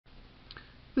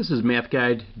This is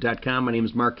MATHguide.com. My name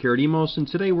is Mark Karadimos, and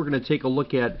today we're going to take a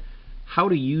look at how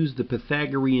to use the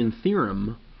Pythagorean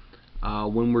Theorem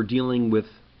when we're dealing with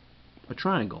a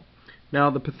triangle. Now,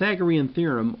 the Pythagorean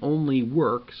Theorem only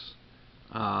works,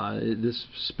 this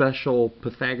special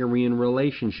Pythagorean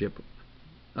relationship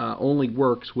only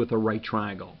works with a right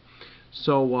triangle.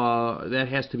 So that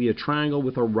has to be a triangle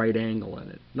with a right angle in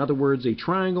it. In other words, a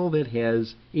triangle that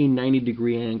has a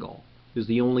 90-degree angle is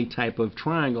the only type of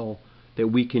triangle that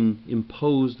we can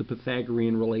impose the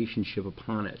Pythagorean relationship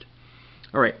upon it.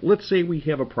 Alright, let's say we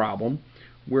have a problem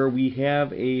where we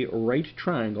have a right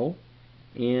triangle,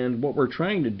 and what we're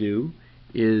trying to do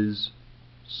is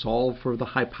solve for the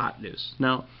hypotenuse.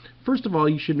 Now, first of all,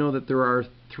 you should know that there are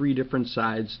three different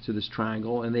sides to this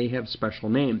triangle, and they have special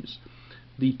names.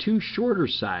 The two shorter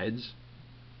sides,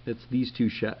 that's these two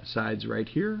sides right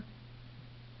here,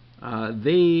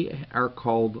 they are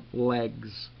called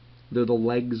legs. They're the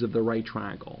legs of the right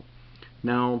triangle.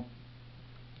 Now,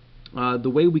 the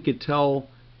way we could tell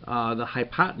the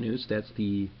hypotenuse, that's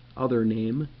the other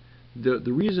name,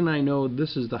 the reason I know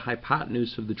this is the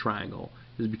hypotenuse of the triangle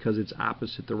is because it's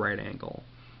opposite the right angle.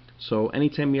 So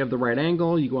anytime you have the right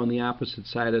angle, you go on the opposite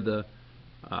side of the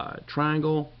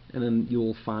triangle, and then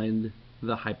you'll find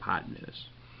the hypotenuse.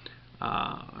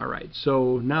 Alright,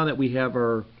 so now that we have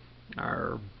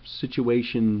our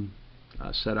situation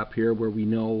set up here where we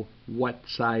know what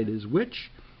side is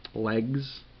which,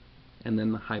 legs, and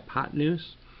then the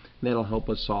hypotenuse, that'll help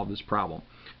us solve this problem.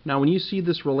 Now when you see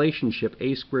this relationship,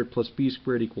 a squared plus b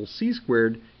squared equals c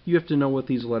squared, you have to know what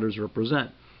these letters represent.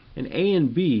 And a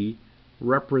and b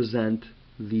represent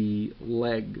the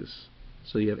legs.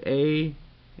 So you have a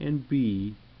and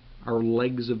b are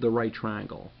legs of the right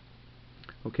triangle.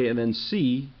 Okay, and then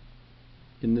c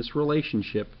in this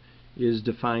relationship is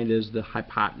defined as the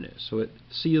hypotenuse. So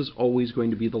c is always going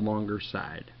to be the longer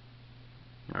side.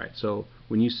 Alright, so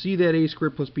when you see that a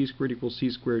squared plus b squared equals c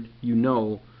squared, you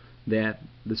know that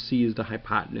the c is the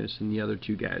hypotenuse and the other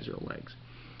two guys are legs.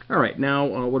 Alright, now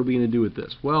what are we going to do with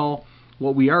this? Well,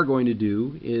 what we are going to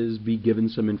do is be given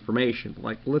some information.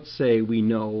 Like, let's say we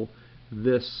know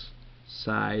this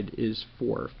side is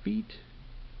 4 feet.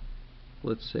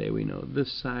 Let's say we know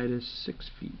this side is 6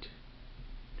 feet.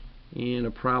 And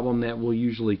a problem that will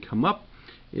usually come up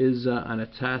is on a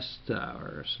test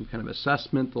or some kind of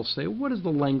assessment, they'll say, what is the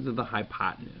length of the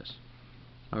hypotenuse?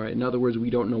 Alright, in other words, we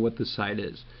don't know what this side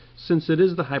is. Since it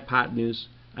is the hypotenuse,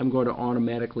 I'm going to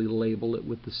automatically label it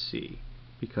with the C,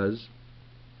 because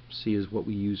C is what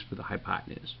we use for the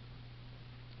hypotenuse.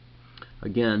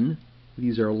 Again,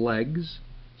 these are legs,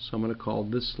 so I'm going to call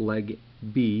this leg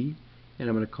B, and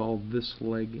I'm going to call this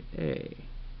leg A.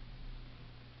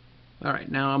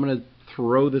 Alright, now I'm going to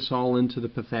throw this all into the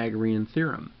Pythagorean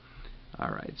theorem.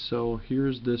 Alright, so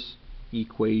here's this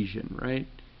equation, right?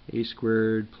 A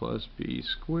squared plus b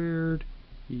squared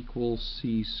equals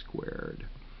c squared.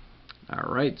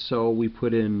 Alright, so we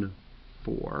put in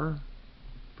 4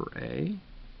 for A,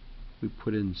 we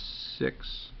put in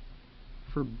 6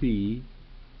 for B,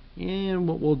 and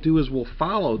what we'll do is we'll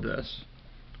follow this.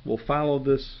 We'll follow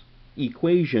this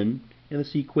equation, and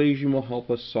this equation will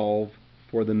help us solve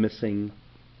for the missing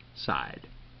side.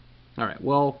 Alright,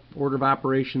 well, order of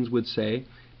operations would say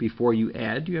before you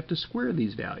add, you have to square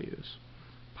these values.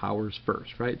 Powers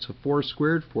first, right? So 4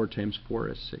 squared, 4 times 4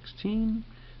 is 16.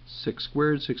 6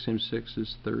 squared, 6 times 6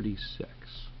 is 36.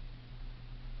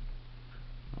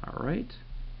 Alright,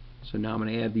 so now I'm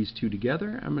going to add these two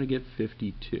together. I'm going to get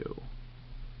 52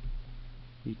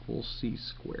 equals c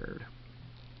squared.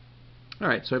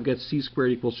 Alright, so I've got c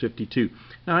squared equals 52.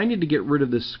 Now I need to get rid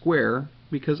of this square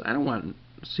because I don't want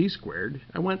c squared.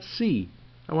 I want c.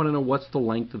 I want to know what's the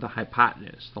length of the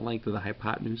hypotenuse. The length of the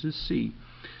hypotenuse is c.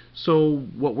 So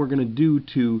what we're going to do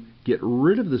to get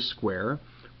rid of the square,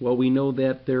 well, we know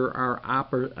that there are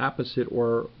opposite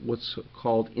or what's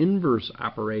called inverse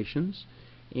operations.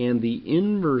 And the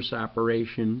inverse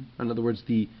operation, in other words,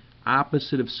 the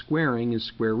opposite of squaring is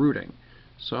square rooting.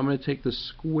 So I'm going to take the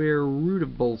square root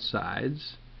of both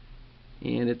sides,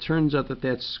 and it turns out that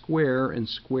that square and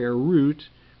square root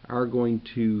are going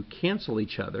to cancel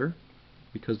each other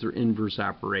because they're inverse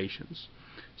operations.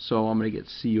 So I'm going to get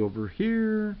c over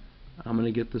here, I'm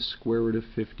going to get the square root of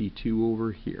 52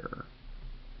 over here.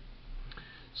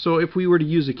 So if we were to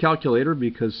use a calculator,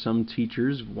 because some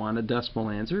teachers want a decimal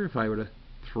answer, if I were to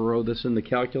throw this in the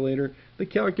calculator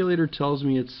tells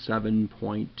me it's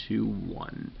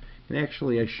 7.21. And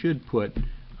actually I should put,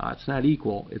 it's not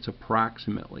equal, it's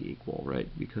approximately equal, right?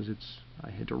 Because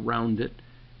I had to round it,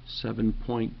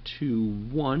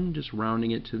 7.21, just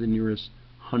rounding it to the nearest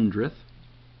hundredth.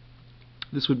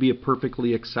 this would be a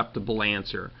perfectly acceptable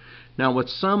answer. Now what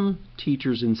some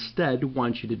teachers instead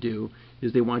want you to do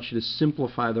is they want you to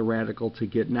simplify the radical to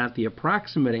get not the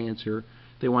approximate answer,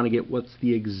 they want to get what's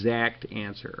the exact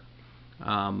answer.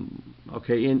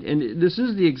 Okay, and this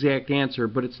is the exact answer,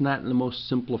 but it's not in the most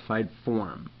simplified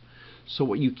form. So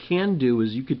what you can do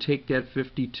is you could take that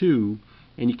 52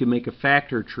 and you can make a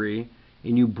factor tree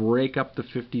and you break up the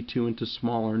 52 into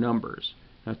smaller numbers.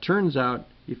 Now it turns out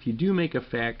if you do make a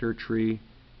factor tree,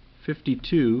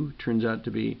 52 turns out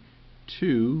to be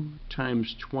 2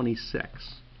 times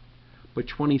 26. But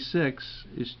 26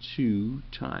 is 2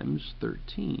 times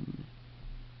 13.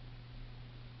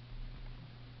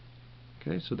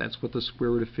 Okay, so that's what the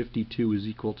square root of 52 is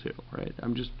equal to, right?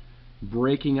 I'm just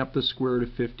breaking up the square root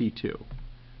of 52.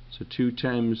 So 2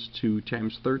 times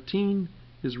 13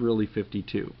 is really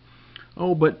 52.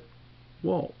 Oh, but,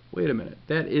 whoa, wait a minute.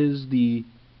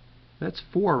 That's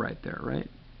 4 right there, right?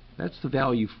 That's the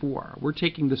value 4. We're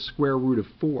taking the square root of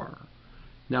 4.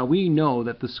 Now we know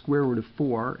that the square root of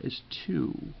 4 is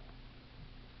 2.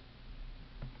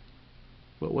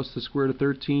 But what's the square root of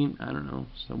 13? I don't know,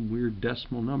 some weird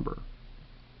decimal number.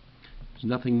 There's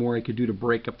nothing more I could do to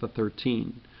break up the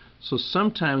 13. So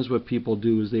sometimes what people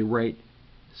do is they write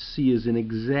C as an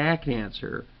exact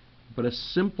answer, but a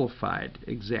simplified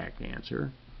exact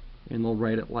answer, and they'll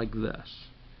write it like this.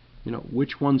 You know,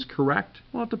 which one's correct?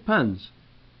 Well, it depends.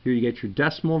 Here you get your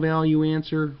decimal value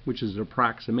answer, which is an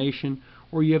approximation,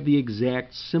 or you have the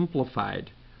exact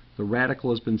simplified, the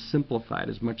radical has been simplified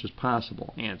as much as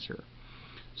possible answer.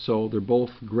 So they're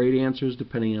both great answers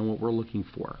depending on what we're looking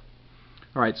for.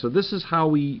 Alright, so this is how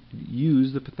we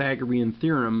use the Pythagorean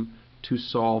theorem to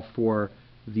solve for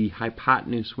the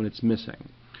hypotenuse when it's missing.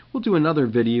 We'll do another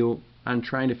video on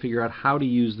trying to figure out how to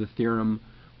use the theorem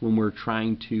when we're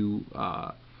trying to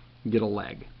get a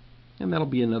leg. And that'll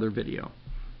be another video.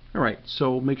 Alright,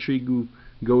 so make sure you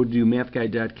go to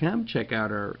MATHguide.com, check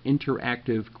out our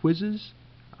interactive quizzes,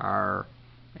 our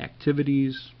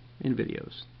activities, and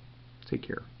videos. Take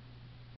care.